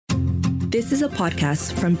This is a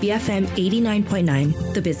podcast from BFM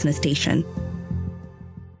 89.9, the business station.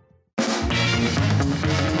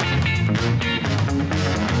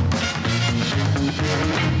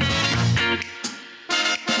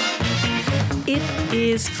 It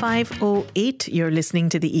is 5:08. You're listening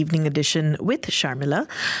to the evening edition with Sharmila.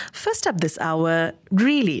 First up this hour,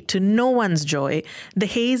 really to no one's joy, the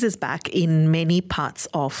haze is back in many parts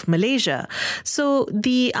of Malaysia. So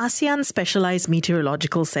the ASEAN Specialized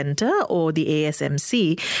Meteorological Center, or the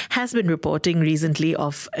ASMC, has been reporting recently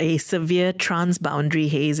of a severe transboundary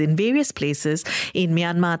haze in various places in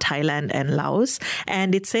Myanmar, Thailand and Laos.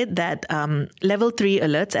 And it said that level 3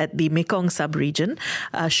 alerts at the Mekong sub-region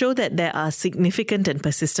show that there are significant and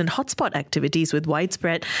persistent hotspot activities with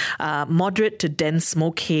widespread moderate to dense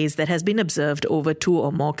smoke haze that has been observed over 2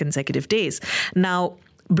 or more consecutive days. Now,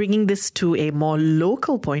 bringing this to a more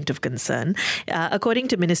local point of concern, according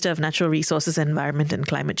to Minister of Natural Resources, Environment and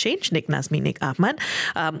Climate Change, Nik Nazmi Nik Ahmad,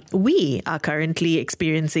 we are currently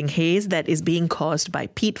experiencing haze that is being caused by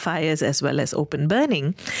peat fires as well as open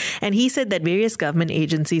burning. And he said that various government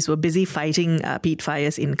agencies were busy fighting peat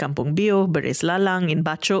fires in Kampung Bio, Beris Lalang, in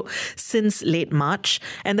Bachok since late March.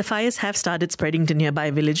 And the fires have started spreading to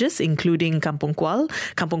nearby villages, including Kampung Kual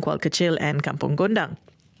Kecil and Kampung Gondang.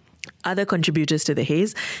 Other contributors to the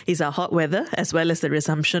haze is our hot weather, as well as the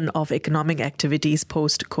resumption of economic activities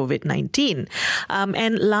post-COVID-19.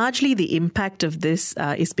 And largely the impact of this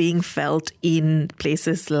is being felt in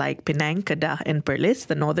places like Penang, Kedah and Perlis,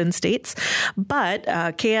 the northern states. But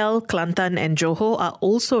KL, Kelantan and Johor are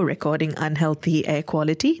also recording unhealthy air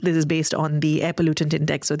quality. This is based on the Air Pollutant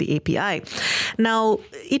Index, or the API. Now,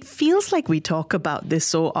 it feels like we talk about this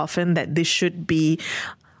so often that this should be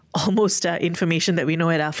almost information that we know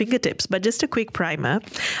at our fingertips. But just a quick primer,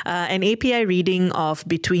 an API reading of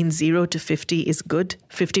between 0 to 50 is good,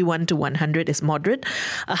 51 to 100 is moderate,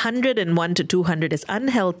 101 to 200 is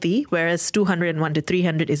unhealthy, whereas 201 to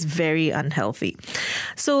 300 is very unhealthy.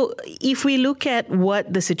 So if we look at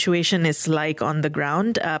what the situation is like on the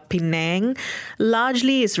ground, Penang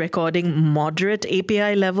largely is recording moderate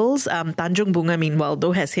API levels. Tanjung Bunga, meanwhile,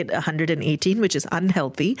 though, has hit 118, which is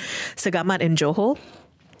unhealthy. Segamat and Johor,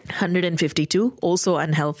 152, also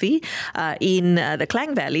unhealthy. In the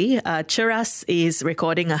Klang Valley, Cheras is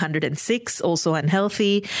recording 106, also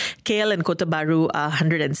unhealthy. KL and Kota Baru are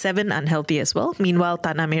 107, unhealthy as well. Meanwhile,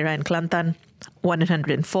 Tanah Merah and Kelantan,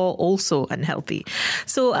 104, also unhealthy.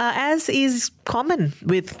 So as is common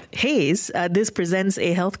with haze, this presents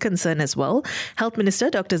a health concern as well. Health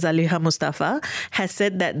Minister Dr. Zaliha Mustafa has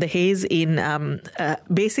said that the haze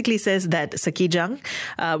basically says that Sekijang,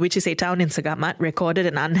 which is a town in Segamat, recorded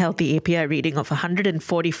an unhealthy API reading of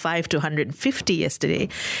 145 to 150 yesterday.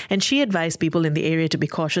 And she advised people in the area to be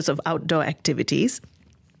cautious of outdoor activities.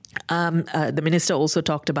 The minister also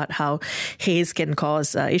talked about how haze can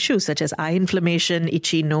cause issues such as eye inflammation,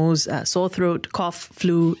 itchy nose, sore throat, cough,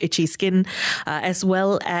 flu, itchy skin, as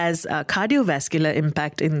well as cardiovascular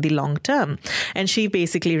impact in the long term. And she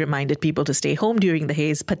basically reminded people to stay home during the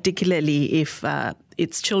haze, particularly if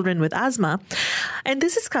it's children with asthma. And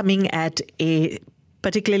this is coming at a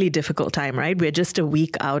particularly difficult time, right? We're just a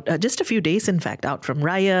week out, just a few days, in fact, out from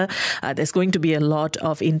Raya. There's going to be a lot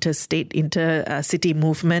of interstate, intercity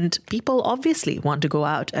movement. People obviously want to go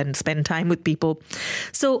out and spend time with people.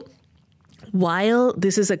 So while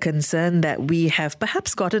this is a concern that we have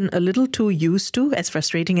perhaps gotten a little too used to, as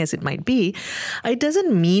frustrating as it might be, it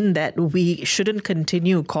doesn't mean that we shouldn't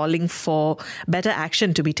continue calling for better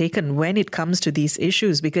action to be taken when it comes to these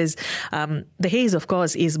issues, because the haze, of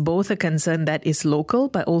course, is both a concern that is local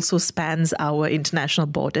but also spans our international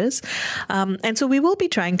borders. And so we will be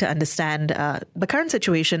trying to understand the current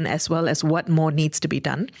situation as well as what more needs to be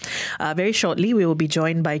done. Very shortly, we will be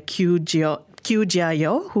joined by Kyu Jia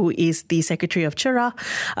Yeo, who is the Secretary of Chera,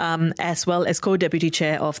 as well as Co-Deputy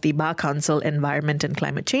Chair of the Bar Council Environment and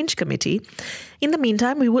Climate Change Committee. In the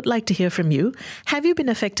meantime, we would like to hear from you. Have you been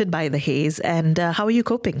affected by the haze, and how are you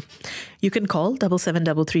coping? You can call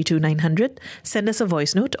 77332900, send us a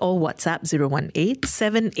voice note, or WhatsApp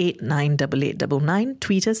 018-789-8899,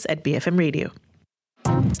 tweet us at BFM Radio.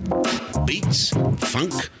 Beats,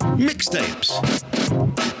 funk, mixtapes.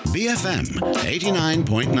 BFM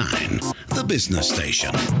 89.9, the business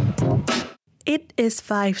station. It is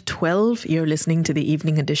 5:12. You're listening to the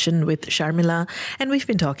evening edition with Sharmila, and we've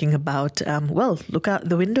been talking about, look out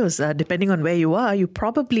the windows. Depending on where you are, you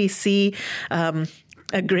probably see a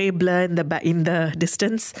grey blur in the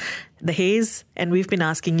distance. the haze, and we've been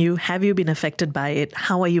asking you, have you been affected by it?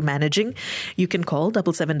 How are you managing? You can call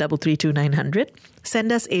 77332900,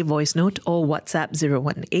 send us a voice note or WhatsApp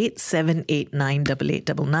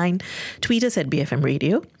 018-789-8899, tweet us at BFM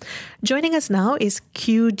Radio. Joining us now is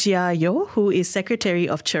Q Jia Yo, who is Secretary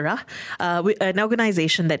of Chera, an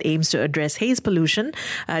organization that aims to address haze pollution.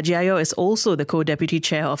 Jia Yo is also the co-deputy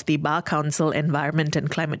chair of the Bar Council Environment and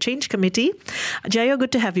Climate Change Committee. Jia Yo,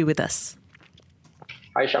 good to have you with us.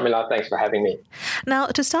 Hi, Shamila. Thanks for having me. Now,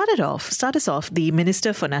 to start us off, the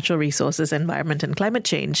Minister for Natural Resources, Environment and Climate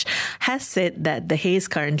Change has said that the haze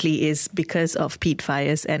currently is because of peat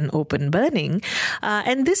fires and open burning.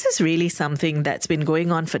 And this is really something that's been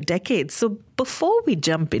going on for decades. So before we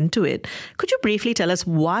jump into it, could you briefly tell us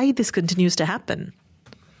why this continues to happen?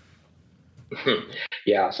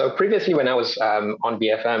 Yeah, so previously when I was on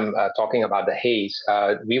BFM talking about the haze,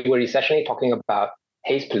 we were essentially talking about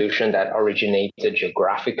haze pollution that originated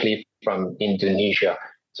geographically from Indonesia.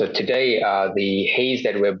 So today, the haze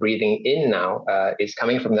that we're breathing in now is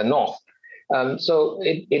coming from the north. So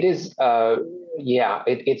it's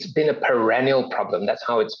been a perennial problem. That's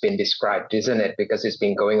how it's been described, isn't it? Because it's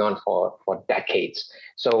been going on for decades.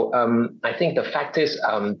 So I think the fact is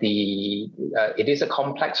it is a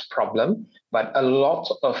complex problem, but a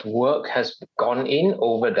lot of work has gone in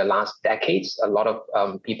over the last decades. A lot of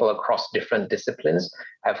people across different disciplines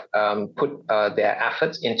have put their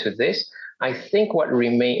efforts into this. I think where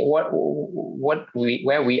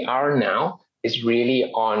we are now is really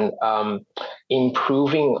on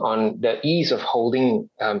improving on the ease of holding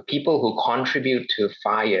people who contribute to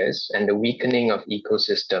fires and the weakening of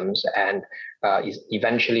ecosystems and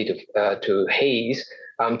eventually to haze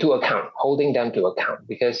to account, holding them to account.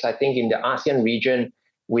 Because I think in the ASEAN region,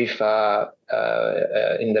 we've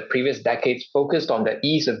in the previous decades focused on the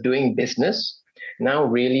ease of doing business. Now,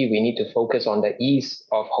 really, we need to focus on the ease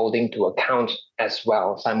of holding to account as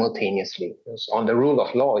well simultaneously. It's on the rule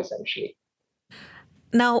of law, essentially.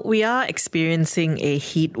 Now, we are experiencing a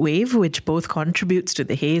heat wave, which both contributes to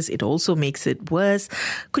the haze. It also makes it worse.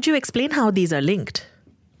 Could you explain how these are linked?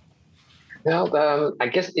 Well, I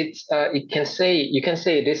guess you can say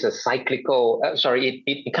it is a cyclical.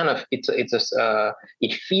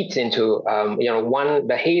 It feeds into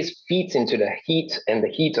the haze feeds into the heat, and the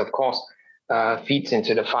heat, of course, feeds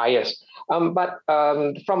into the fires. But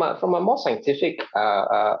from a more scientific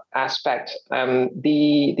aspect,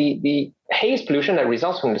 the haze pollution that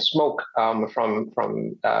results from the smoke from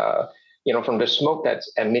the smoke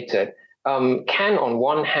that's emitted can, on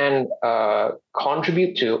one hand,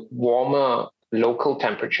 contribute to warmer local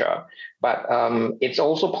temperature, but it's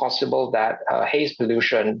also possible that haze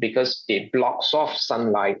pollution, because it blocks off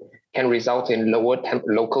sunlight, can result in lower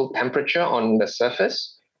local temperature on the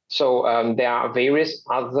surface. So there are various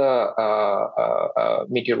other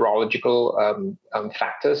meteorological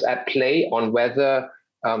factors at play on whether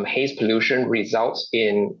haze pollution results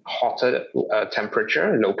in hotter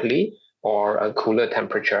temperature locally or a cooler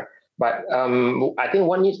temperature. But I think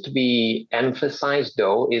what needs to be emphasized,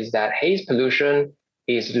 though, is that haze pollution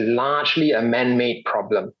is largely a man-made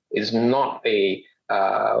problem. It's not a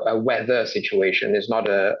weather situation. It's not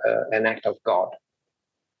an act of God.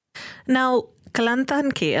 Now,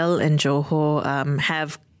 Kelantan, KL and Johor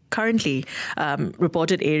have currently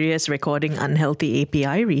reported areas recording unhealthy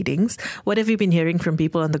API readings. What have you been hearing from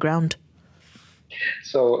people on the ground?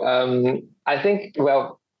 So I think,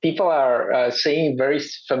 people are saying very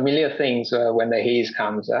familiar things when the haze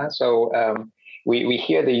comes. So we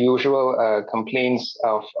hear the usual complaints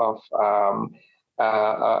of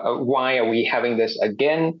why are we having this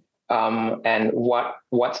again? And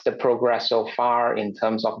what's the progress so far in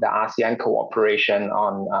terms of the ASEAN cooperation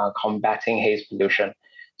on combating haze pollution?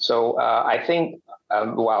 So I think,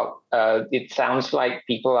 it sounds like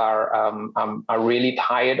people are really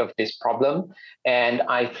tired of this problem, and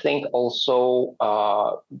I think also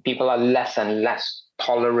people are less and less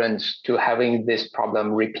tolerant to having this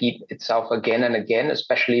problem repeat itself again and again,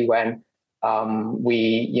 especially when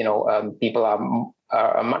people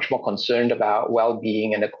are much more concerned about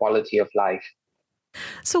well-being and the quality of life.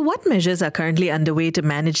 So what measures are currently underway to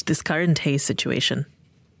manage this current haze situation?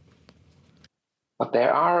 But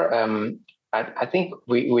there are, I think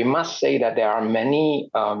we must say that there are many,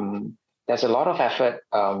 there's a lot of effort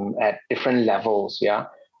at different levels, yeah?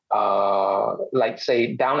 Like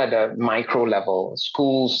say down at the micro level,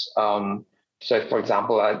 schools, so for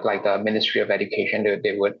example, like the Ministry of Education,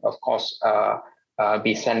 they would, of course,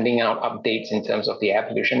 be sending out updates in terms of the air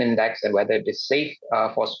pollution index and whether it is safe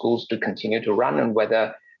for schools to continue to run and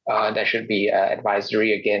whether There should be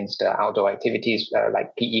advisory against outdoor activities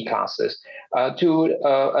like PE classes. To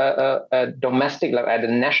a domestic level, at the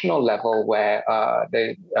national level, where at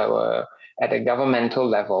the governmental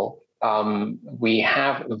level, we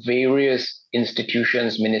have various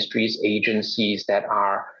institutions, ministries, agencies that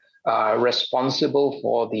are responsible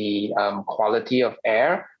for the quality of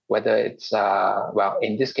air, whether it's,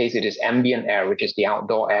 in this case, it is ambient air, which is the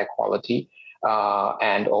outdoor air quality,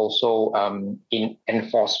 and also in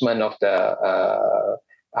enforcement of the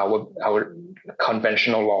our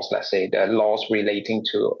conventional laws, let's say, the laws relating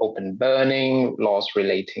to open burning, laws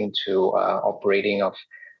relating to operating of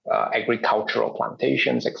agricultural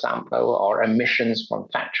plantations, example, or emissions from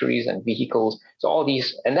factories and vehicles. So all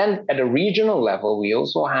these, and then at a regional level, we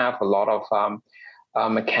also have a lot of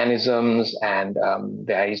mechanisms, and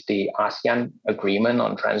there is the ASEAN Agreement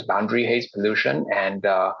on Transboundary Haze Pollution, and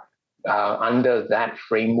under that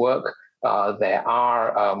framework, there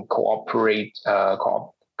are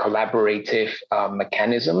collaborative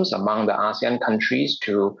mechanisms among the ASEAN countries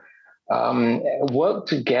to work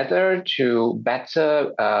together to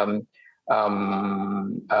better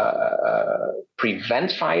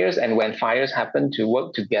prevent fires, and when fires happen, to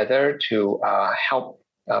work together to help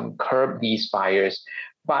curb these fires.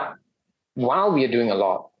 But while we are doing a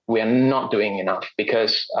lot, we are not doing enough,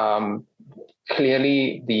 because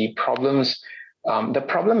clearly the problem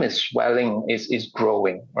is swelling, is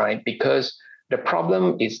growing, right? Because the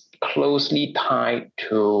problem is closely tied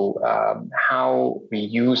to how we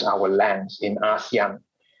use our lands in ASEAN.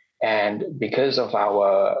 And because of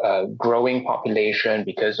our growing population,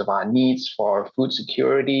 because of our needs for food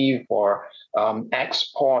security, for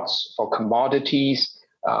exports, for commodities,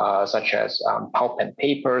 such as pulp and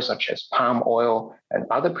paper, such as palm oil and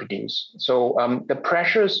other produce. So the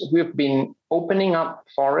pressures, we've been opening up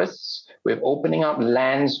forests, we're opening up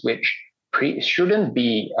lands which shouldn't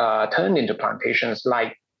be turned into plantations,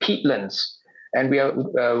 like peatlands, and we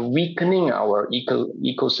are weakening our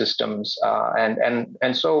ecosystems,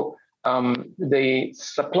 and so the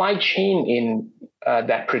supply chain in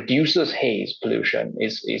that produces haze pollution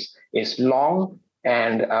is long,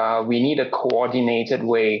 and we need a coordinated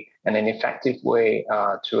way and an effective way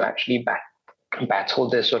to actually battle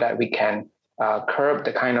this, so that we can curb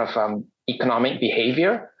the kind of economic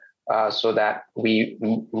behavior, so that we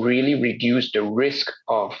really reduce the risk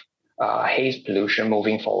of haze pollution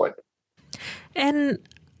moving forward. And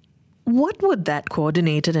what would that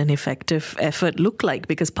coordinated and effective effort look like?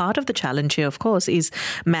 Because part of the challenge here, of course, is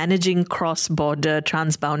managing cross-border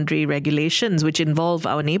transboundary regulations, which involve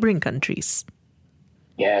our neighboring countries.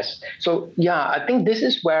 Yes. So, yeah, I think this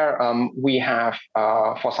is where we have,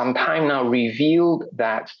 for some time now, revealed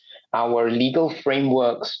that our legal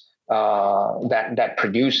frameworks that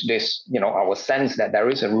produce this, our sense that there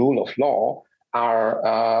is a rule of law,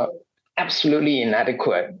 are absolutely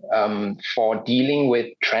inadequate for dealing with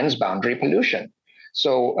transboundary pollution.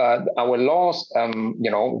 So our laws,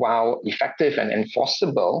 while effective and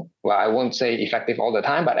enforceable, well, I won't say effective all the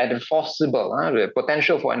time, but enforceable, the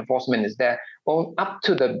potential for enforcement is there up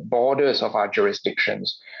to the borders of our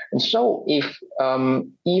jurisdictions. And so if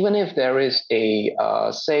even if there is a,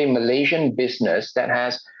 say, Malaysian business that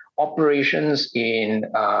has operations in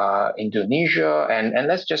Indonesia, and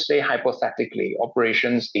let's just say hypothetically,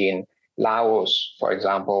 operations in Laos, for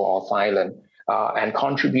example, or Thailand, and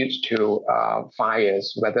contributes to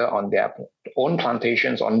fires, whether on their own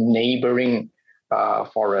plantations or neighboring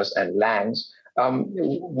forests and lands.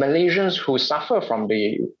 Malaysians who suffer from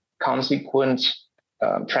the consequent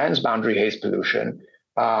transboundary haze pollution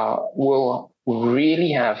will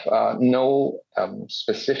really have no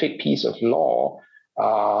specific piece of law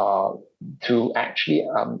to actually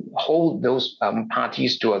hold those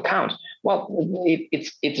parties to account. Well,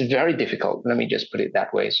 it's very difficult. Let me just put it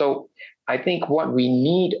that way. So I think what we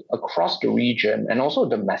need across the region and also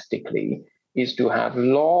domestically is to have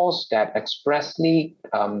laws that expressly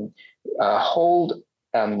hold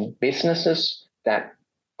businesses that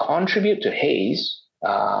contribute to haze,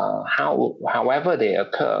 however they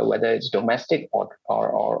occur, whether it's domestic or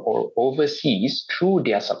overseas, through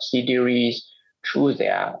their subsidiaries, through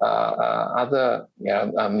their other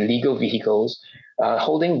legal vehicles,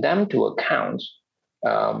 holding them to account,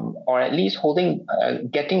 or at least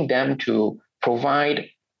getting them to provide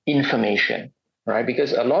information, right?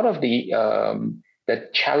 Because a lot of the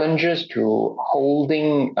challenges to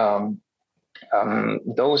holding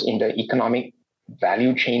those in the economic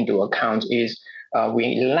value chain to account is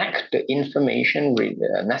we lack the information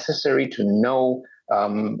necessary to know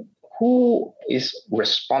who is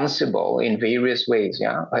responsible in various ways,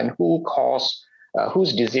 and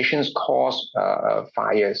whose decisions cause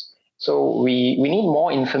fires. So we need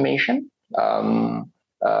more information. And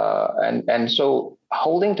so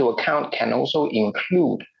holding to account can also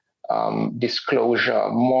include disclosure,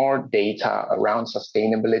 more data around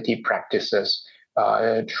sustainability practices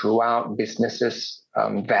throughout businesses'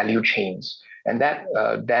 value chains. And that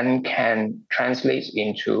then can translate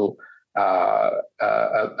into a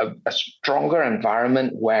stronger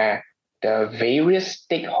environment where the various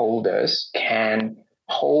stakeholders can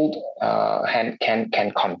hold and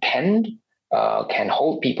can contend, can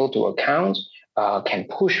hold people to account, can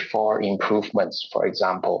push for improvements, for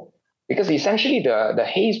example. Because essentially the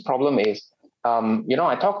haze problem is,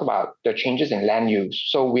 I talked about the changes in land use.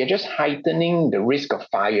 So we're just heightening the risk of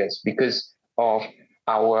fires because of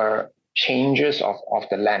our changes of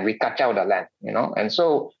the land. We cut out the land, and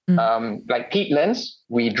so like peatlands,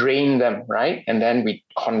 we drain them, right? And then we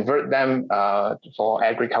convert them for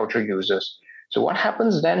agricultural uses. So what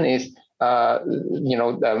happens then is,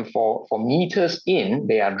 for meters in,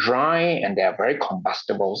 they are dry and they are very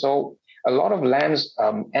combustible. So a lot of lands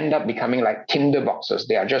end up becoming like tinder boxes.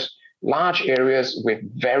 They are just large areas with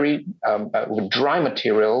very with dry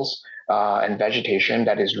materials and vegetation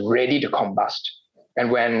that is ready to combust. And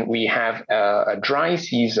when we have a dry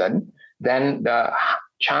season, then the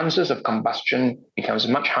chances of combustion becomes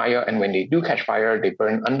much higher. And when they do catch fire, they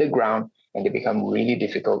burn underground and they become really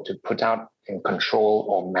difficult to put out and control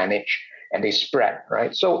or manage, and they spread,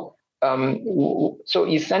 right? So, so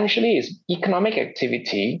essentially, it's economic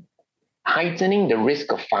activity heightening the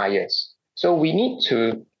risk of fires. So we need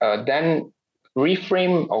to then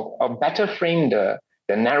reframe or better frame the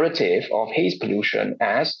narrative of haze pollution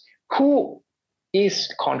as who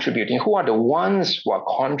is contributing, who are the ones who are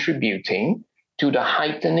contributing to the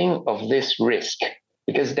heightening of this risk,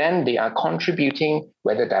 because then they are contributing,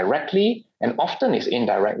 whether directly and often is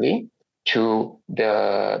indirectly, to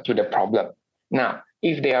the problem. Now,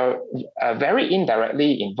 if they are very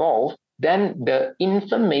indirectly involved, then the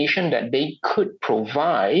information that they could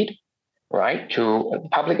provide, right, to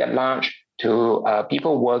public at large, to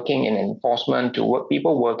people working in enforcement, to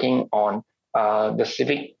people working on the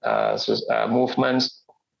civic movements,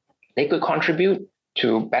 they could contribute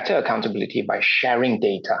to better accountability by sharing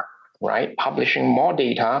data, right, publishing more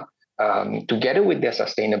data together with their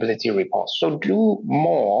sustainability reports. So do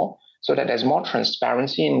more so that there's more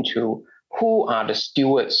transparency into who are the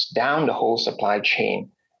stewards down the whole supply chain,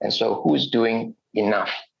 and so who's doing enough.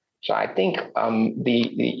 So I think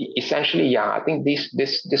essentially, I think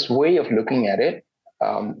this way of looking at it,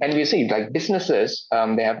 and we see like businesses,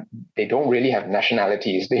 they don't really have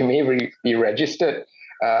nationalities. They may be registered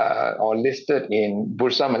or listed in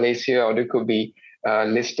Bursa Malaysia, or they could be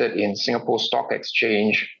listed in Singapore Stock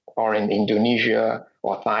Exchange or in Indonesia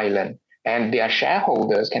or Thailand. And their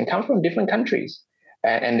shareholders can come from different countries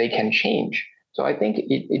and they can change. So I think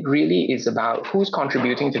it really is about who's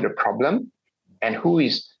contributing to the problem and who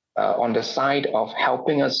is on the side of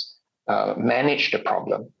helping us manage the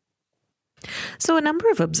problem. So a number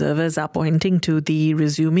of observers are pointing to the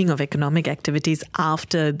resuming of economic activities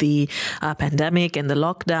after the pandemic and the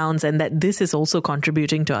lockdowns, and that this is also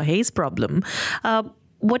contributing to our haze problem.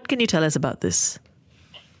 What can you tell us about this?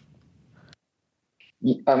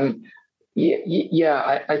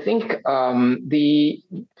 I think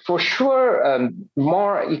for sure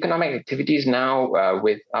more economic activities now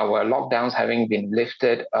with our lockdowns having been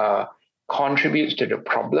lifted contributes to the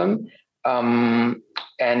problem. But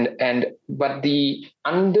the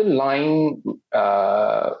underlying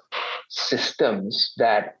systems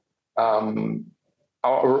that,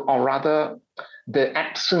 or rather, the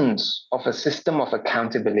absence of a system of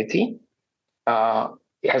accountability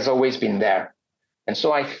has always been there. And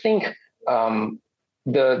so I think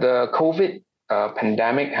the COVID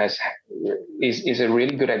pandemic is a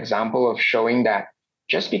really good example of showing that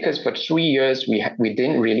just because for 3 years we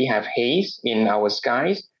didn't really have haze in our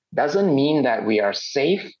skies doesn't mean that we are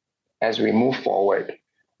safe as we move forward.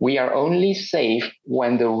 We are only safe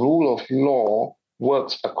when the rule of law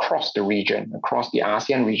works across the region, across the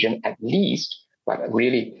ASEAN region at least, but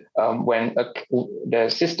really when the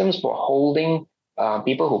systems for holding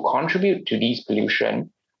people who contribute to these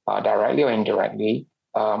pollution directly or indirectly,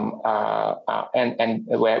 and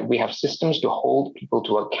where we have systems to hold people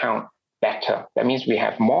to account better. That means we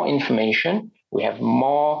have more information, we have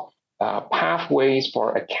more pathways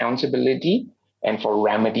for accountability and for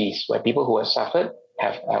remedies, where people who have suffered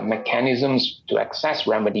have mechanisms to access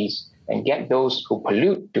remedies and get those who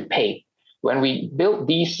pollute to pay. When we build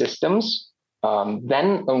these systems,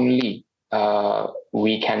 then only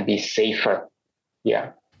we can be safer.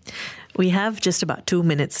 Yeah. We have just about 2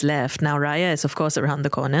 minutes left. Now, Raya is, of course, around the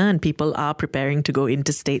corner and people are preparing to go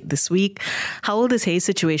interstate this week. How will this haze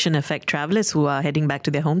situation affect travelers who are heading back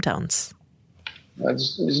to their hometowns?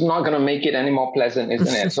 It's not going to make it any more pleasant,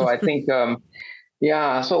 isn't it? So I think, there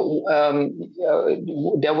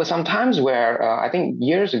were some times where I think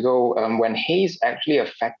years ago when haze actually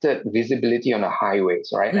affected visibility on the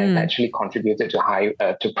highways, right, and actually contributed to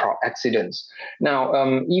accidents.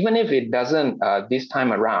 Now, even if it doesn't this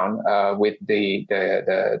time around with the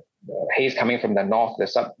haze coming from the north, the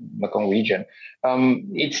sub-Mekong region,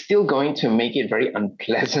 it's still going to make it very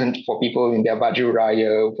unpleasant for people in their Baju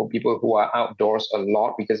Raya, for people who are outdoors a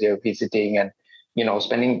lot because they're visiting and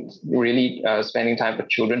spending time for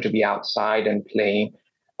children to be outside and playing.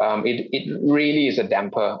 It really is a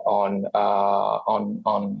damper on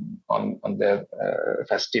the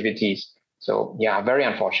festivities. So yeah, very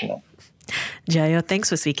unfortunate. Jayo, thanks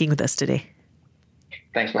for speaking with us today.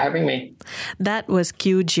 Thanks for having me. That was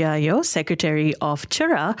Q Jayo, Secretary of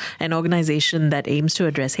CHERA, an organization that aims to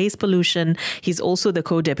address haze pollution. He's also the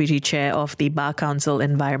co-deputy chair of the Bar Council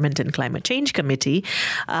Environment and Climate Change Committee.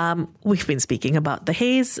 We've been speaking about the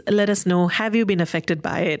haze. Let us know, have you been affected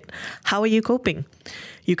by it? How are you coping?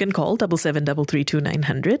 You can call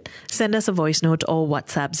 77332900, send us a voice note or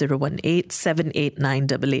WhatsApp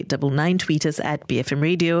 018-789-8899, tweet us at BFM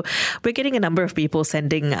Radio. We're getting a number of people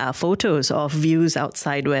sending photos of views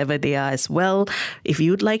outside wherever they are as well. If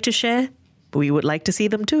you'd like to share, we would like to see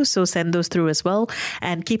them too, so send those through as well.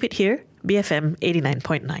 And keep it here, BFM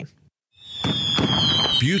 89.9.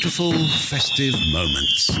 Beautiful festive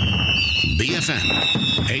moments. BFM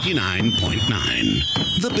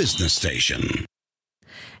 89.9, the business station.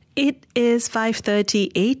 It is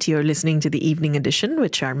 5:38. You're listening to the Evening Edition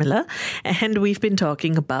with Sharmila, and we've been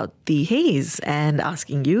talking about the haze and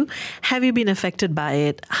asking you, have you been affected by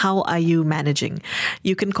it? How are you managing?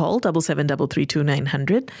 You can call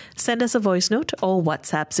 77332900, send us a voice note or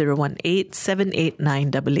WhatsApp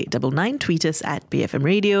 018-789-8899, tweet us at BFM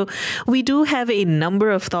Radio. We do have a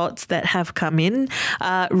number of thoughts that have come in.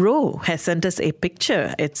 Ro has sent us a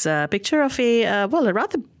picture. It's a picture of a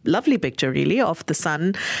rather lovely picture, really, of the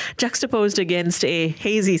sun juxtaposed against a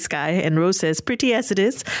hazy sky. And Rose says, pretty as it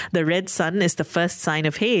is, the red sun is the first sign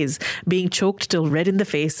of haze, being choked till red in the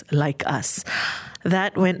face like us.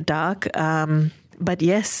 That went dark. But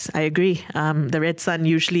yes, I agree. The red sun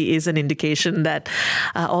usually is an indication that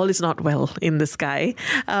all is not well in the sky.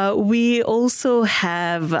 We also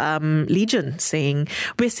have Legion saying,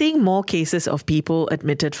 we're seeing more cases of people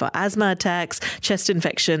admitted for asthma attacks, chest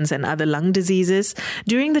infections, and other lung diseases.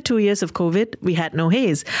 During the 2 years of COVID, we had no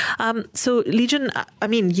haze. So Legion,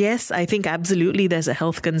 yes, I think absolutely there's a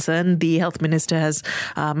health concern. The health minister has,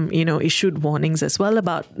 issued warnings as well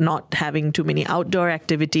about not having too many outdoor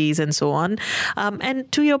activities and so on.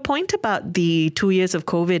 And to your point about the 2 years of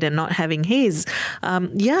COVID and not having haze,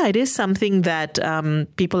 it is something that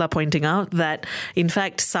people are pointing out that, in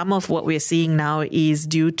fact, some of what we're seeing now is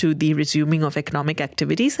due to the resuming of economic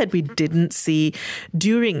activities that we didn't see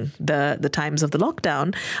during the times of the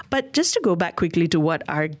lockdown. But just to go back quickly to what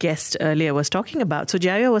our guest earlier was talking about. So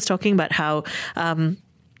Jaya was talking about how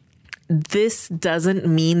this doesn't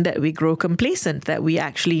mean that we grow complacent, that we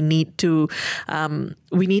actually need to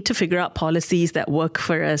figure out policies that work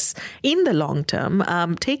for us in the long term,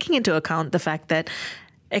 taking into account the fact that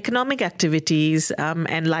economic activities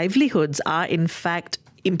and livelihoods are in fact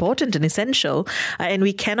important and essential, and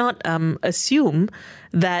we cannot assume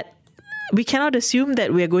that we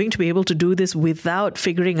are going to be able to do this without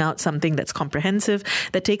figuring out something that's comprehensive,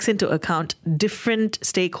 that takes into account different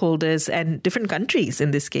stakeholders and different countries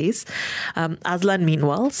in this case. Aslan,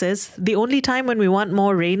 meanwhile, says, the only time when we want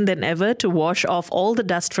more rain than ever to wash off all the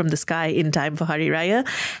dust from the sky in time for Hari Raya,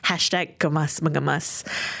 #kemas mengemas.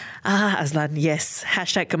 Aslan, yes.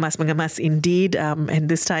 #kemas mengemas indeed. And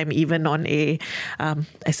this time even on a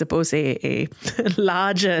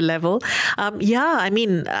larger level.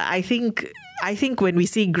 I think when we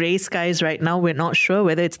see grey skies right now, we're not sure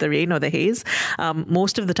whether it's the rain or the haze.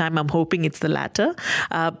 Most of the time, I'm hoping it's the latter.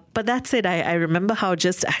 But that's it. I remember how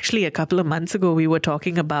just actually a couple of months ago, we were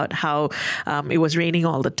talking about how it was raining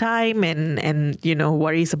all the time and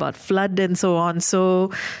worries about flood and so on.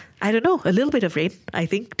 So I don't know, a little bit of rain, I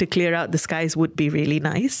think, to clear out the skies would be really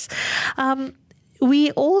nice.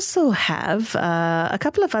 we also have a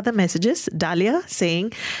couple of other messages. Dahlia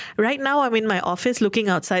saying, right now I'm in my office looking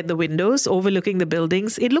outside the windows, overlooking the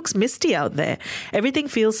buildings. It looks misty out there. Everything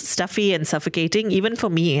feels stuffy and suffocating, even for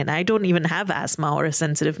me, and I don't even have asthma or a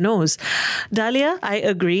sensitive nose. Dahlia, I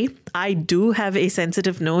agree. I do have a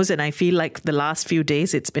sensitive nose, and I feel like the last few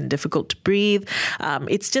days it's been difficult to breathe.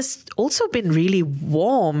 It's just also been really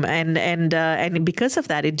warm, and because of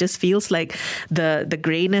that, it just feels like the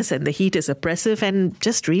grayness and the heat is oppressive and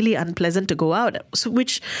just really unpleasant to go out. So,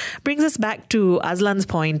 which brings us back to Aslan's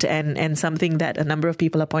point and something that a number of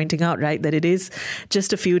people are pointing out, right? That it is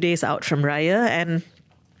just a few days out from Raya, and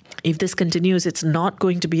if this continues, it's not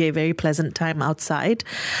going to be a very pleasant time outside.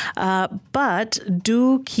 But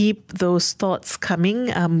do keep those thoughts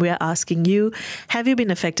coming. We're asking you, have you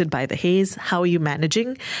been affected by the haze? How are you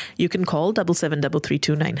managing? You can call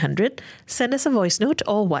 77332900, send us a voice note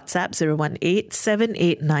or WhatsApp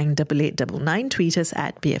 018-789-8899. Tweet us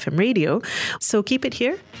at BFM Radio. So keep it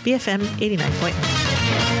here, BFM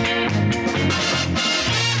 89.9.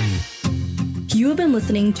 You have been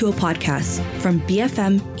listening to a podcast from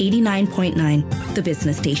BFM 89.9, the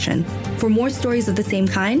business station. For more stories of the same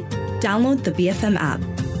kind, download the BFM app.